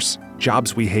 divorce,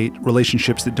 jobs we hate,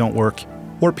 relationships that don't work,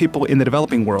 or people in the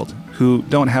developing world who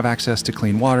don't have access to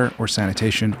clean water or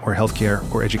sanitation or healthcare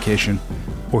or education,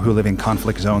 or who live in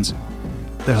conflict zones,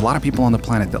 there's a lot of people on the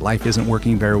planet that life isn't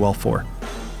working very well for.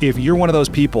 If you're one of those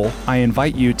people, I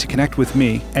invite you to connect with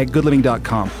me at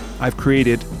goodliving.com. I've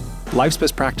created Life's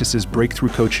Best Practices Breakthrough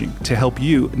Coaching to help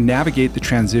you navigate the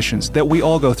transitions that we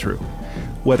all go through.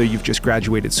 Whether you've just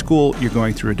graduated school, you're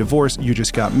going through a divorce, you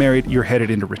just got married, you're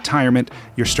headed into retirement,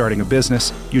 you're starting a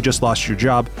business, you just lost your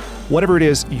job, whatever it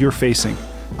is you're facing,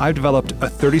 I've developed a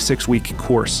 36-week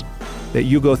course that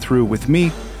you go through with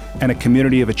me and a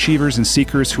community of achievers and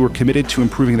seekers who are committed to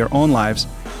improving their own lives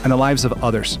and the lives of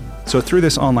others. So through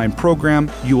this online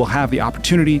program, you will have the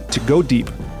opportunity to go deep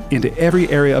into every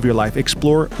area of your life,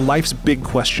 explore life's big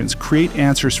questions, create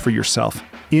answers for yourself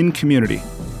in community,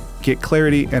 get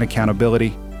clarity and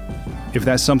accountability. If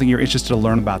that's something you're interested to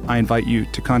learn about, I invite you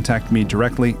to contact me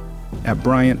directly at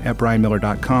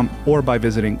brian@brianmiller.com or by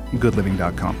visiting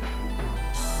goodliving.com.